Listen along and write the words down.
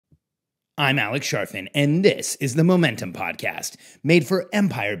I'm Alex Charfen, and this is the Momentum Podcast, made for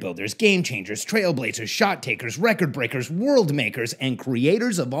empire builders, game changers, trailblazers, shot takers, record breakers, world makers, and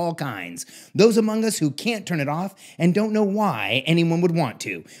creators of all kinds. Those among us who can't turn it off and don't know why anyone would want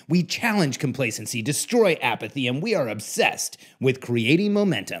to. We challenge complacency, destroy apathy, and we are obsessed with creating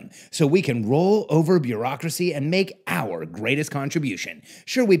momentum so we can roll over bureaucracy and make our greatest contribution.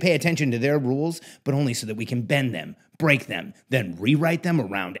 Sure, we pay attention to their rules, but only so that we can bend them, break them, then rewrite them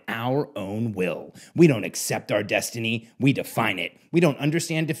around our own will. We don't accept our destiny, we define it. We don't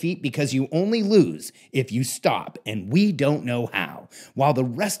understand defeat because you only lose if you stop, and we don't know how. While the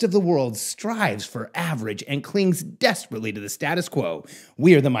rest of the world strives for average and clings desperately to the status quo,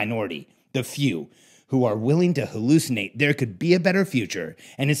 we are the minority, the few, who are willing to hallucinate there could be a better future,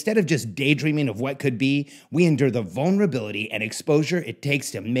 and instead of just daydreaming of what could be, we endure the vulnerability and exposure it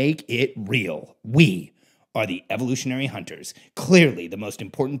takes to make it real. We are the evolutionary hunters, clearly the most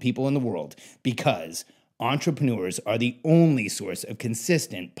important people in the world, because entrepreneurs are the only source of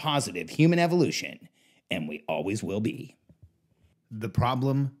consistent, positive human evolution, and we always will be. The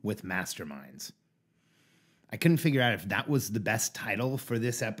problem with masterminds. I couldn't figure out if that was the best title for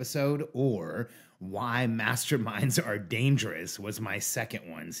this episode or why masterminds are dangerous was my second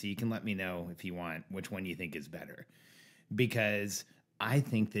one. So you can let me know if you want which one you think is better. Because I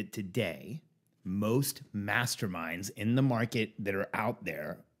think that today, most masterminds in the market that are out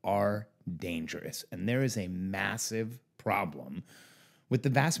there are dangerous. And there is a massive problem with the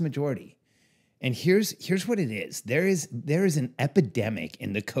vast majority. And here's what it is. There is an epidemic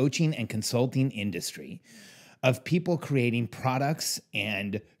in the coaching and consulting industry of people creating products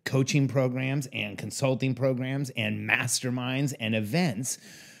and coaching programs and consulting programs and masterminds and events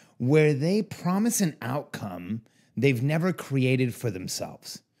where they promise an outcome they've never created for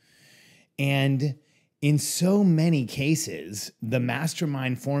themselves. And in so many cases, the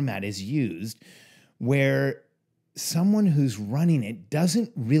mastermind format is used where someone who's running it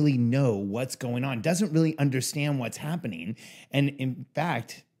doesn't really know what's going on, doesn't really understand what's happening. And in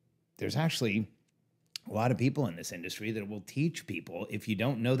fact, there's actually a lot of people in this industry that will teach people, if you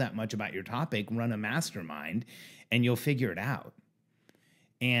don't know that much about your topic, run a mastermind and you'll figure it out.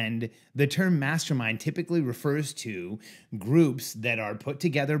 And the term mastermind typically refers to groups that are put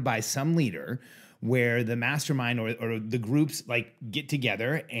together by some leader where the mastermind or the groups like get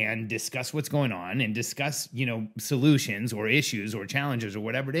together and discuss what's going on and discuss, solutions or issues or challenges or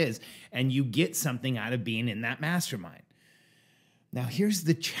whatever it is. And you get something out of being in that mastermind. Now, here's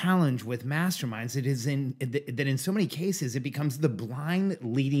the challenge with masterminds. It is that in so many cases, it becomes the blind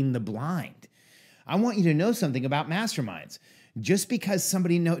leading the blind. I want you to know something about masterminds. Just because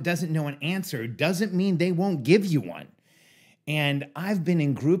somebody doesn't know an answer doesn't mean they won't give you one. And I've been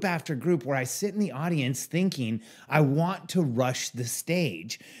in group after group where I sit in the audience thinking, I want to rush the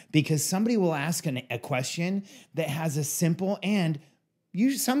stage because somebody will ask a question that has a simple and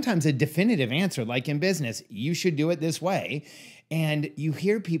sometimes a definitive answer, like in business, you should do it this way. And you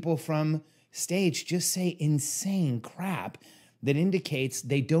hear people from stage just say insane crap that indicates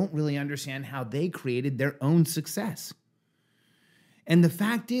they don't really understand how they created their own success. And the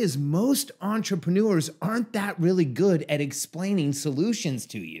fact is, most entrepreneurs aren't that really good at explaining solutions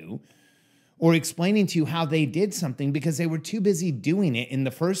to you or explaining to you how they did something because they were too busy doing it in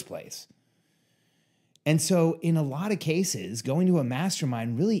the first place. And so in a lot of cases, going to a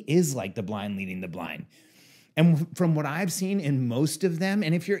mastermind really is like the blind leading the blind. And from what I've seen in most of them,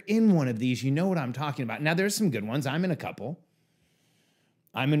 and if you're in one of these, you know what I'm talking about. Now, there's some good ones. I'm in a couple.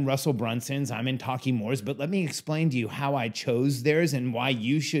 I'm in Russell Brunson's, I'm in Talking Moore's, but let me explain to you how I chose theirs and why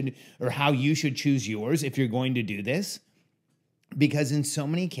you should, or how you should choose yours if you're going to do this. Because in so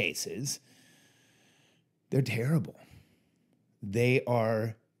many cases, they're terrible. They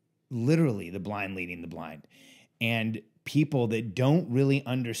are literally the blind leading the blind. And people that don't really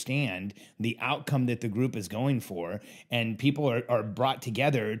understand the outcome that the group is going for, and people are brought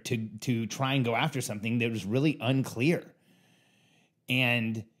together to try and go after something that was really unclear.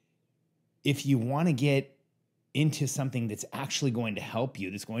 And if you want to get into something that's actually going to help you,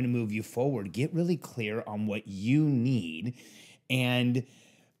 that's going to move you forward, get really clear on what you need and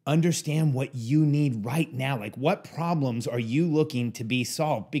understand what you need right now. Like, what problems are you looking to be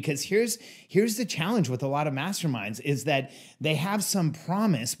solved? Because here's the challenge with a lot of masterminds is that they have some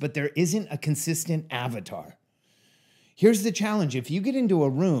promise, but there isn't a consistent avatar. Here's the challenge. If you get into a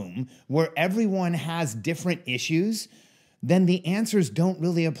room where everyone has different issues, then the answers don't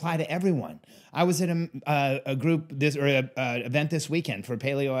really apply to everyone. I was at a group event this weekend for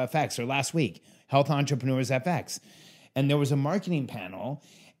Paleo FX, or last week, Health Entrepreneurs FX. And there was a marketing panel,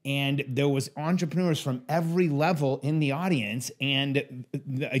 And there was entrepreneurs from every level in the audience. And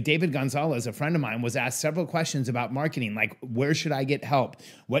David Gonzalez, a friend of mine, was asked several questions about marketing, like, where should I get help?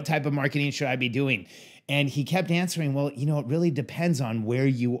 What type of marketing should I be doing? And he kept answering, well, you know, it really depends on where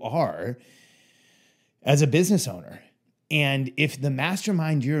you are as a business owner. And if the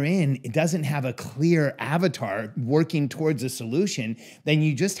mastermind you're in, it doesn't have a clear avatar working towards a solution, then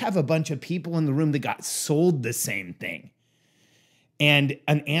you just have a bunch of people in the room that got sold the same thing. And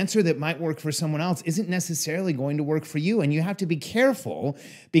an answer that might work for someone else isn't necessarily going to work for you. And you have to be careful,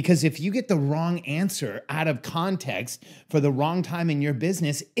 because if you get the wrong answer out of context for the wrong time in your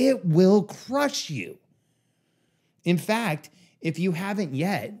business, it will crush you. In fact, if you haven't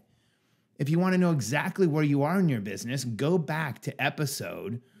yet, if you want to know exactly where you are in your business, go back to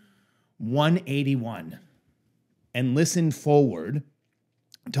episode 181 and listen forward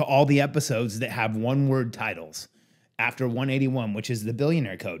to all the episodes that have one-word titles after 181, which is the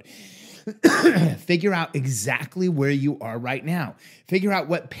billionaire code. Figure out exactly where you are right now. Figure out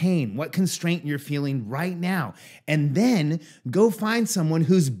what pain, what constraint you're feeling right now. And then go find someone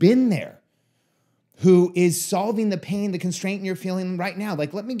who's been there, who is solving the pain, the constraint you're feeling right now.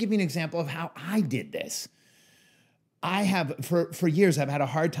 Like, let me give you an example of how I did this. I have, for years, I've had a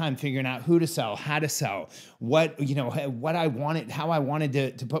hard time figuring out who to sell, how to sell, what I wanted, how I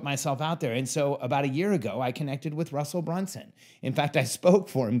wanted to put myself out there. And so about a year ago, I connected with Russell Brunson. In fact, I spoke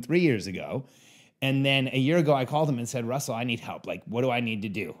for him 3 years ago. And then a year ago, I called him and said, Russell, I need help. Like, what do I need to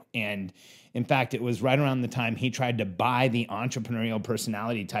do? And in fact, it was right around the time he tried to buy the entrepreneurial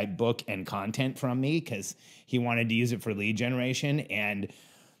personality type book and content from me, because he wanted to use it for lead generation. And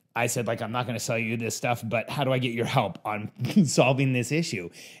I said, like, I'm not going to sell you this stuff, but how do I get your help on solving this issue?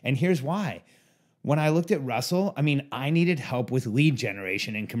 And here's why. When I looked at Russell, I mean, I needed help with lead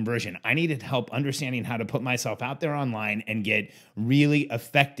generation and conversion. I needed help understanding how to put myself out there online and get really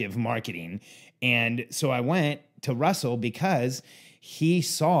effective marketing. And so I went to Russell because he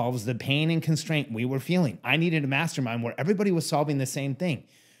solves the pain and constraint we were feeling. I needed a mastermind where everybody was solving the same thing.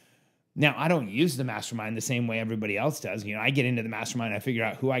 Now, I don't use the mastermind the same way everybody else does. You know, I get into the mastermind, I figure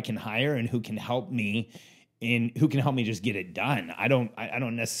out who I can hire and who can help me just get it done. I don't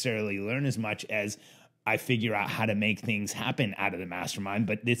necessarily learn as much as I figure out how to make things happen out of the mastermind,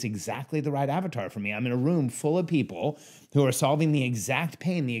 but it's exactly the right avatar for me. I'm in a room full of people who are solving the exact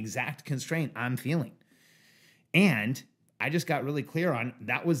pain, the exact constraint I'm feeling. And I just got really clear on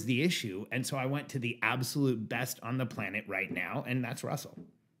that was the issue. And so I went to the absolute best on the planet right now, and that's Russell.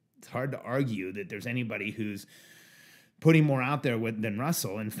 It's hard to argue that there's anybody who's putting more out there than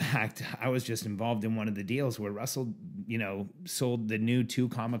Russell. In fact, I was just involved in one of the deals where Russell, sold the new 2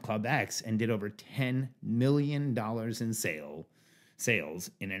 Club X and did over $10 million in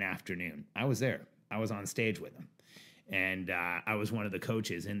sales in an afternoon. I was there. I was on stage with him. And I was one of the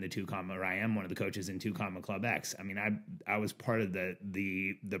coaches in I am one of the coaches in 2 Club X. I mean, I was part of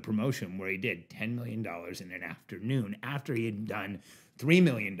the promotion where he did $10 million in an afternoon after he had done $3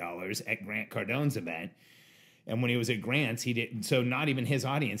 million at Grant Cardone's event. And when he was at Grant's, he did, so not even his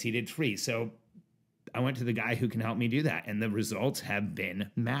audience, he did free. So I went to the guy who can help me do that. And the results have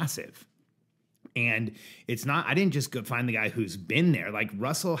been massive. And it's not, I didn't just go find the guy who's been there. Like,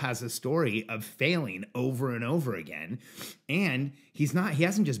 Russell has a story of failing over and over again. And he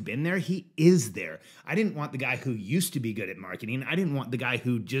hasn't just been there, he is there. I didn't want the guy who used to be good at marketing. I didn't want the guy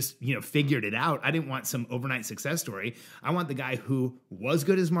who just, figured it out. I didn't want some overnight success story. I want the guy who was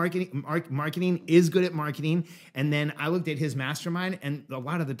good as marketing, is good at marketing. And then I looked at his mastermind, and a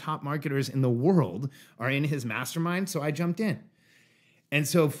lot of the top marketers in the world are in his mastermind. So I jumped in. And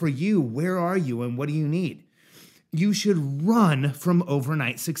so for you, where are you and what do you need? You should run from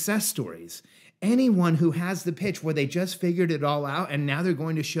overnight success stories. Anyone who has the pitch where they just figured it all out and now they're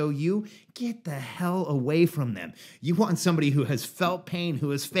going to show you, get the hell away from them. You want somebody who has felt pain, who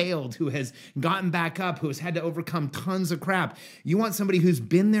has failed, who has gotten back up, who has had to overcome tons of crap. You want somebody who's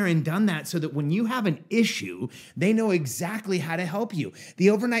been there and done that so that when you have an issue, they know exactly how to help you. The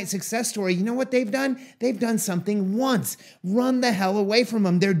overnight success story, you know what they've done? They've done something once. Run the hell away from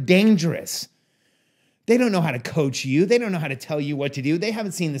them. They're dangerous. They don't know how to coach you. They don't know how to tell you what to do. They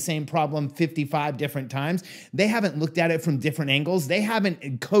haven't seen the same problem 55 different times. They haven't looked at it from different angles. They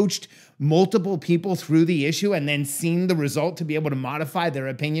haven't coached multiple people through the issue and then seen the result to be able to modify their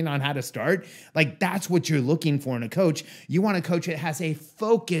opinion on how to start. Like, that's what you're looking for in a coach. You want a coach that has a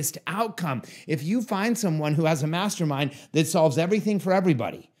focused outcome. If you find someone who has a mastermind that solves everything for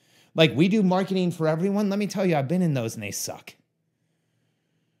everybody, like we do marketing for everyone, let me tell you, I've been in those and they suck.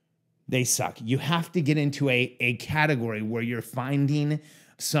 They suck. You have to get into a category where you're finding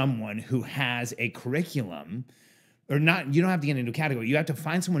someone who has a curriculum or not, you don't have to get into a category. You have to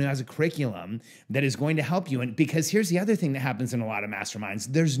find someone who has a curriculum that is going to help you. And because here's the other thing that happens in a lot of masterminds,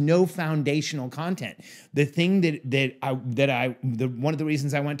 there's no foundational content. The thing one of the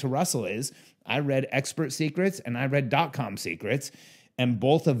reasons I went to Russell is I read Expert Secrets and I read .com Secrets, and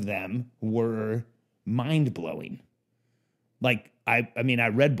both of them were mind-blowing. Like, I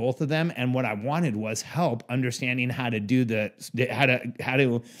read both of them, and what I wanted was help understanding how to do how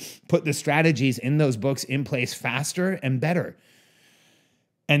to put the strategies in those books in place faster and better.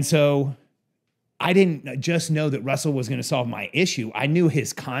 And so I didn't just know that Russell was going to solve my issue. I knew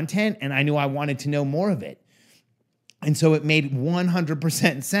his content, and I knew I wanted to know more of it. And so it made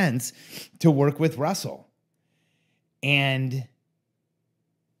 100% sense to work with Russell. And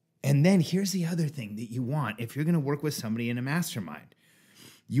then here's the other thing that you want if you're going to work with somebody in a mastermind.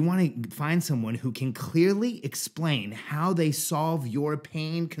 You want to find someone who can clearly explain how they solve your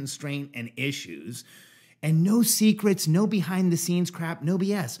pain, constraint, and issues. And no secrets, no behind the scenes crap, no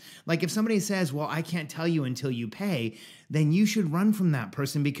BS. Like if somebody says, well, I can't tell you until you pay, then you should run from that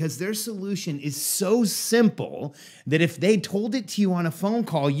person because their solution is so simple that if they told it to you on a phone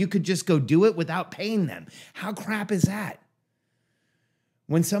call, you could just go do it without paying them. How crap is that?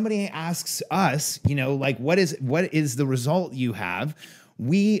 When somebody asks us, like what is the result you have,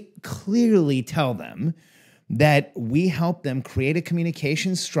 we clearly tell them that we help them create a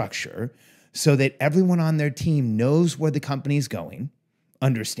communication structure so that everyone on their team knows where the company's going,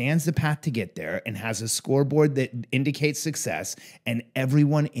 understands the path to get there, and has a scoreboard that indicates success, and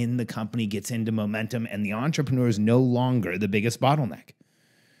everyone in the company gets into momentum, and the entrepreneur is no longer the biggest bottleneck.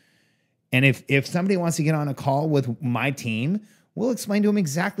 And if somebody wants to get on a call with my team, we'll explain to them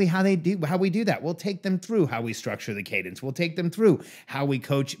exactly how we do that. We'll take them through how we structure the cadence. We'll take them through how we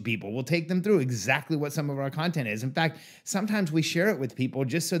coach people. We'll take them through exactly what some of our content is. In fact, sometimes we share it with people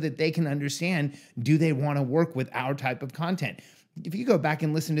just so that they can understand, do they want to work with our type of content? If you go back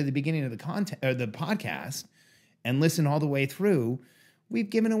and listen to the beginning of the content or the podcast and listen all the way through, we've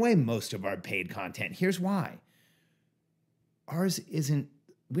given away most of our paid content. Here's why.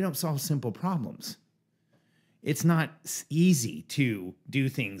 We don't solve simple problems. It's not easy to do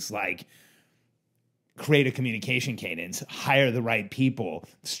things like create a communication cadence, hire the right people,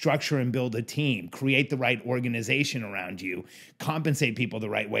 structure and build a team, create the right organization around you, compensate people the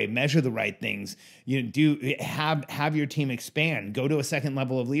right way, measure the right things, have your team expand, go to a second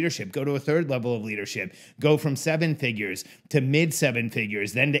level of leadership, go to a third level of leadership, go from 7 figures to mid 7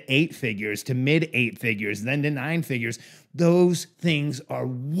 figures, then to 8 figures, to mid 8 figures, then to 9 figures. Those things are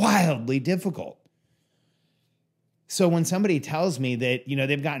wildly difficult. So when somebody tells me that,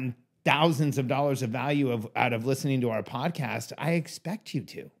 they've gotten thousands of dollars of value out of listening to our podcast, I expect you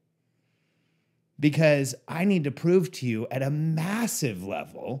to. Because I need to prove to you at a massive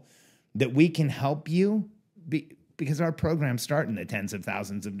level that we can help you because our programs start in the tens of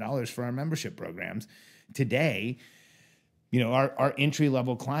thousands of dollars for our membership programs. Today, our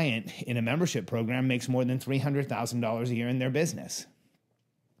entry-level client in a membership program makes more than $300,000 a year in their business.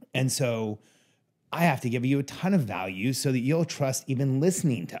 And so I have to give you a ton of value so that you'll trust even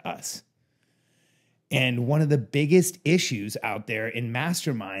listening to us. And one of the biggest issues out there in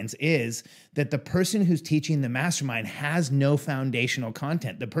masterminds is that the person who's teaching the mastermind has no foundational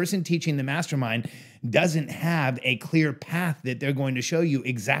content. The person teaching the mastermind doesn't have a clear path that they're going to show you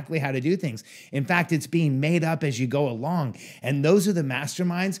exactly how to do things. In fact, it's being made up as you go along. And those are the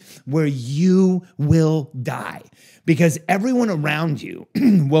masterminds where you will die because everyone around you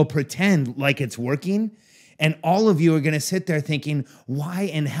will pretend like it's working. And all of you are going to sit there thinking, why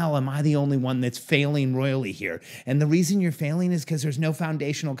in hell am I the only one that's failing royally here? And the reason you're failing is because there's no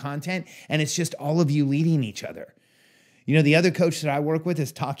foundational content and it's just all of you leading each other. The other coach that I work with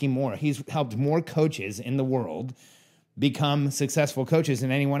is Taki Moore. He's helped more coaches in the world become successful coaches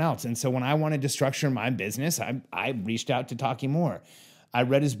than anyone else. And so when I wanted to structure my business, I reached out to Taki Moore. I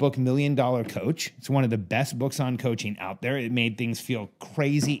read his book, $1 Million Coach. It's one of the best books on coaching out there. It made things feel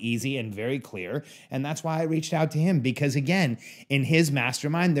crazy easy and very clear. And that's why I reached out to him because, again, in his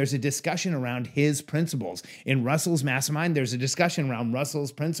mastermind, there's a discussion around his principles. In Russell's mastermind, there's a discussion around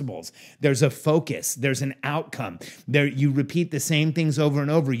Russell's principles. There's a focus. There's an outcome. You repeat the same things over and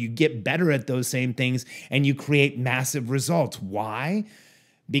over. You get better at those same things, and you create massive results. Why?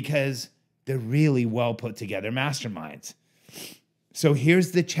 Because they're really well put together masterminds. So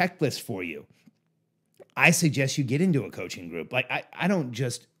here's the checklist for you. I suggest you get into a coaching group. Like I don't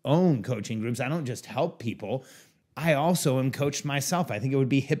just own coaching groups. I don't just help people. I also am coached myself. I think it would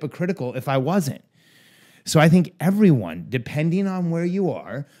be hypocritical if I wasn't. So I think everyone, depending on where you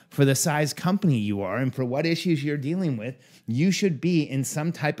are, for the size company you are, and for what issues you're dealing with, you should be in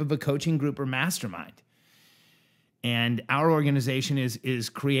some type of a coaching group or mastermind. And our organization is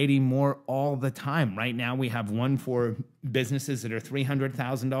creating more all the time. Right now, we have one for businesses that are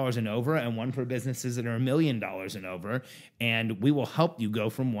 $300,000 and over, and one for businesses that are $1 million and over. And we will help you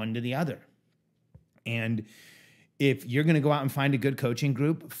go from one to the other. And if you're going to go out and find a good coaching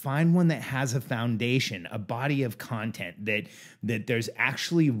group, find one that has a foundation, a body of content, that there's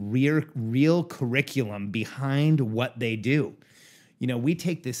actually real curriculum behind what they do. You know, we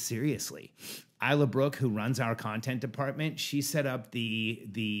take this seriously. Isla Brooke, who runs our content department, she set up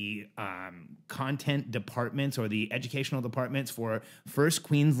the content departments or the educational departments for First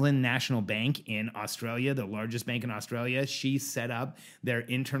Queensland National Bank in Australia, the largest bank in Australia. She set up their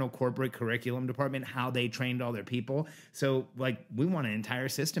internal corporate curriculum department, how they trained all their people. So, like, we want an entire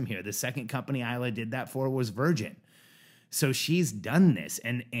system here. The second company Isla did that for was Virgin. So she's done this.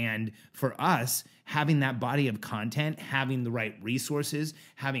 And for us, having that body of content, having the right resources,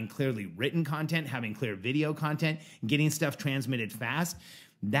 having clearly written content, having clear video content, getting stuff transmitted fast,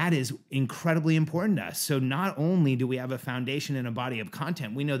 that is incredibly important to us. So not only do we have a foundation and a body of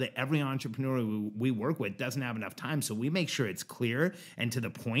content, we know that every entrepreneur we work with doesn't have enough time. So we make sure it's clear and to the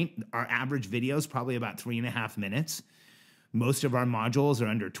point. Our average video is probably about 3.5 minutes. Most of our modules are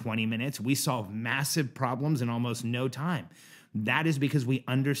under 20 minutes. We solve massive problems in almost no time. That is because we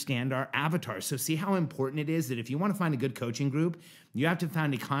understand our avatar. So see how important it is that if you want to find a good coaching group, you have to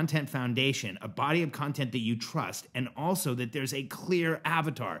find a content foundation, a body of content that you trust, and also that there's a clear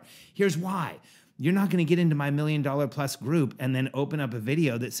avatar. Here's why. You're not going to get into my $1 million plus group and then open up a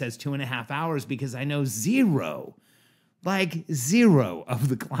video that says 2.5 hours, because I know zero of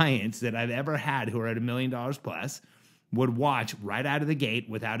the clients that I've ever had who are at $1 million plus would watch right out of the gate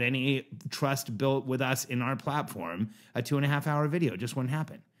without any trust built with us in our platform a 2.5 hour video. It just wouldn't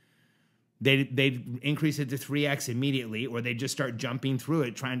happen. They'd increase it to 3x immediately, or they'd just start jumping through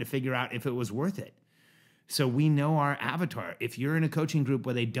it trying to figure out if it was worth it. So we know our avatar. If you're in a coaching group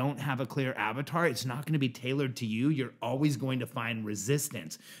where they don't have a clear avatar, it's not going to be tailored to you. You're always going to find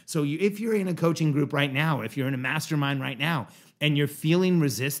resistance. So if you're in a coaching group right now, if you're in a mastermind right now, and you're feeling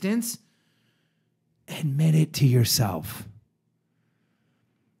resistance, admit it to yourself.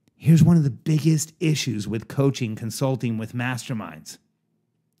 Here's one of the biggest issues with coaching, consulting, with masterminds.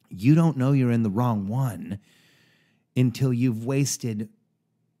 You don't know you're in the wrong one until you've wasted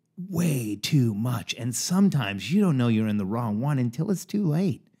way too much. And sometimes you don't know you're in the wrong one until it's too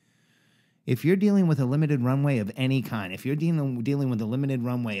late. If you're dealing with a limited runway of any kind, if you're dealing with a limited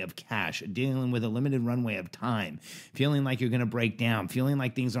runway of cash, dealing with a limited runway of time, feeling like you're going to break down, feeling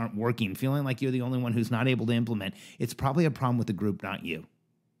like things aren't working, feeling like you're the only one who's not able to implement, it's probably a problem with the group, not you.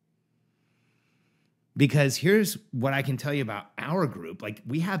 Because here's what I can tell you about our group. Like,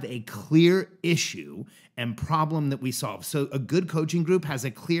 we have a clear issue and problem that we solve. So a good coaching group has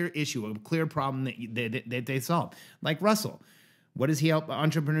a clear issue, a clear problem that they solve. Like Russell, what does he help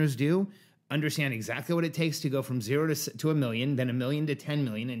entrepreneurs do? Understand exactly what it takes to go from 0 to $1 million, then $1 million to 10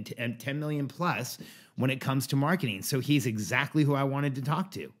 million, and 10 million plus when it comes to marketing. So he's exactly who I wanted to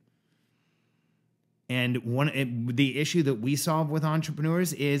talk to. And the issue that we solve with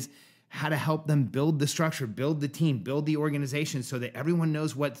entrepreneurs is how to help them build the structure, build the team, build the organization so that everyone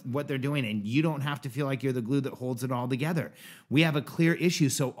knows what they're doing, and you don't have to feel like you're the glue that holds it all together. We have a clear issue,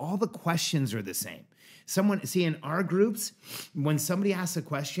 so all the questions are the same. In our groups, when somebody asks a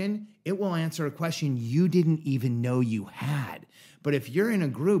question, it will answer a question you didn't even know you had. But if you're in a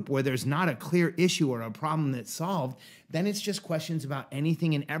group where there's not a clear issue or a problem that's solved, then it's just questions about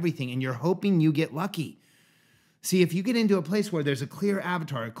anything and everything, and you're hoping you get lucky. See, if you get into a place where there's a clear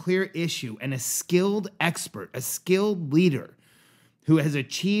avatar, a clear issue, and a skilled expert, a skilled leader who has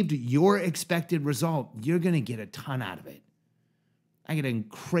achieved your expected result, you're going to get a ton out of it. I get a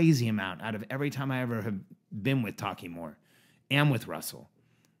crazy amount out of every time I ever have been with Talking More and with Russell.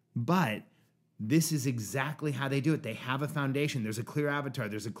 But this is exactly how they do it. They have a foundation. There's a clear avatar.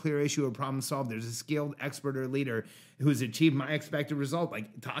 There's a clear issue or problem solved. There's a skilled expert or leader who's achieved my expected result.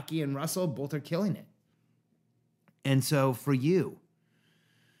 Like Taki and Russell, both are killing it. And so for you,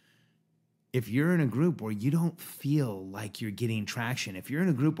 if you're in a group where you don't feel like you're getting traction, if you're in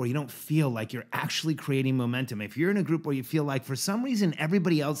a group where you don't feel like you're actually creating momentum, if you're in a group where you feel like for some reason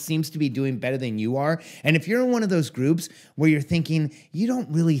everybody else seems to be doing better than you are, and if you're in one of those groups where you're thinking you don't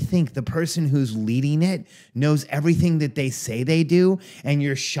really think the person who's leading it knows everything that they say they do, and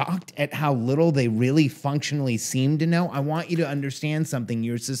you're shocked at how little they really functionally seem to know, I want you to understand something.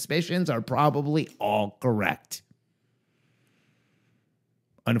 Your suspicions are probably all correct.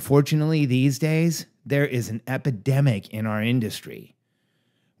 Unfortunately, these days, there is an epidemic in our industry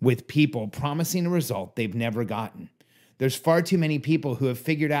with people promising a result they've never gotten. There's far too many people who have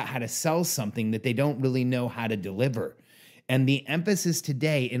figured out how to sell something that they don't really know how to deliver. And the emphasis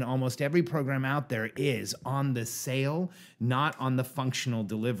today in almost every program out there is on the sale, not on the functional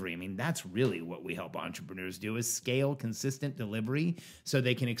delivery. I mean, that's really what we help entrepreneurs do, is scale consistent delivery so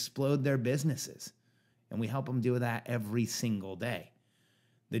they can explode their businesses. And we help them do that every single day.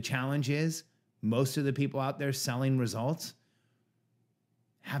 The challenge is most of the people out there selling results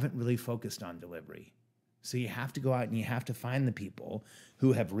haven't really focused on delivery. So you have to go out and you have to find the people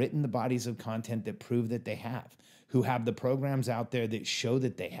who have written the bodies of content that prove that they have, who have the programs out there that show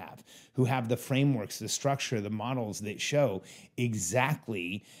that they have, who have the frameworks, the structure, the models that show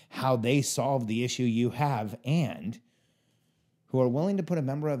exactly how they solve the issue you have, and who are willing to put a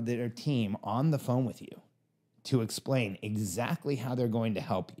member of their team on the phone with you to explain exactly how they're going to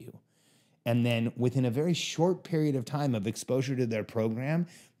help you. And then within a very short period of time of exposure to their program,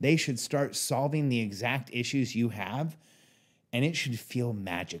 they should start solving the exact issues you have, and it should feel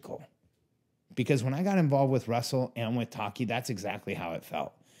magical. Because when I got involved with Russell and with Taki, that's exactly how it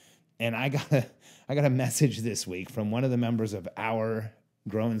felt. And I got a message this week from one of the members of our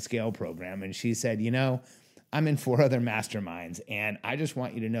Grow and Scale program, and she said, you know, I'm in 4 other masterminds, and I just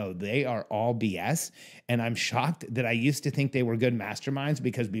want you to know they are all BS, and I'm shocked that I used to think they were good masterminds,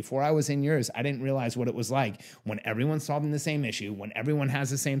 because before I was in yours, I didn't realize what it was like when everyone's solving the same issue, when everyone has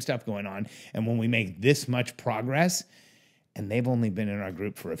the same stuff going on, and when we make this much progress, and they've only been in our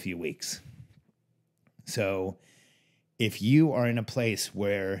group for a few weeks. So if you are in a place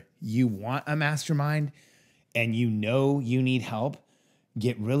where you want a mastermind and you know you need help,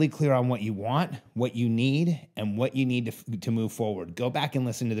 get really clear on what you want, what you need, and what you need to move forward. Go back and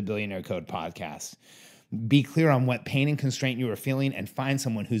listen to the Billionaire Code podcast. Be clear on what pain and constraint you are feeling, and find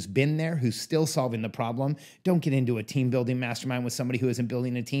someone who's been there, who's still solving the problem. Don't get into a team building mastermind with somebody who isn't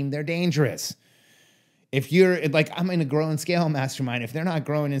building a team. They're dangerous. If you're like, I'm in a grow and scale mastermind. If they're not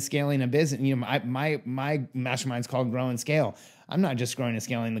growing and scaling a business, you know, my mastermind's called Grow and Scale. I'm not just growing and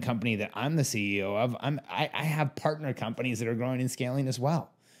scaling the company that I'm the CEO of. I have partner companies that are growing and scaling as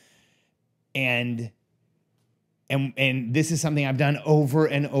well. And this is something I've done over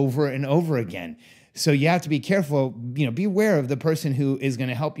and over and over again. So you have to be careful, you know, be aware of the person who is going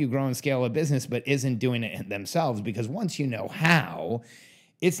to help you grow and scale a business, but isn't doing it themselves, because once you know how,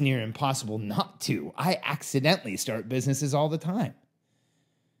 it's near impossible not to. I accidentally start businesses all the time.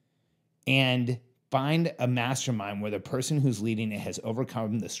 And find a mastermind where the person who's leading it has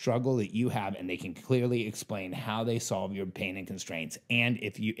overcome the struggle that you have, and they can clearly explain how they solve your pain and constraints. And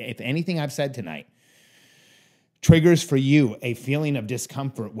if anything I've said tonight triggers for you a feeling of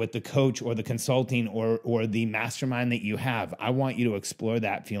discomfort with the coach or the consulting or the mastermind that you have, I want you to explore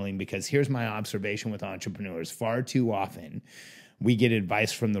that feeling, because here's my observation with entrepreneurs. Far too often, we get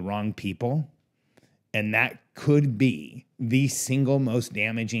advice from the wrong people, and that could be the single most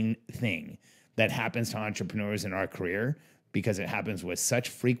damaging thing that happens to entrepreneurs in our career, because it happens with such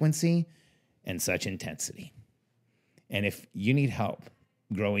frequency and such intensity. And if you need help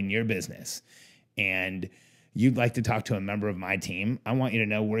growing your business and you'd like to talk to a member of my team, I want you to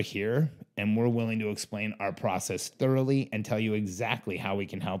know we're here and we're willing to explain our process thoroughly and tell you exactly how we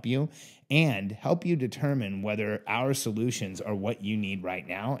can help you and help you determine whether our solutions are what you need right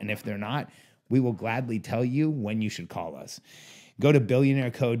now. And if they're not, we will gladly tell you when you should call us. Go to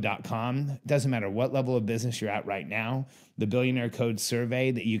billionairecode.com. Doesn't matter what level of business you're at right now. The Billionaire Code survey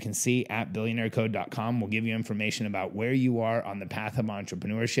that you can see at billionairecode.com will give you information about where you are on the path of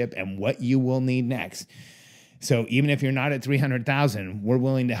entrepreneurship and what you will need next. So even if you're not at 300,000, we're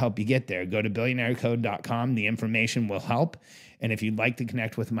willing to help you get there. Go to billionairecode.com. The information will help. And if you'd like to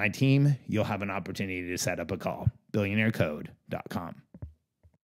connect with my team, you'll have an opportunity to set up a call. billionairecode.com.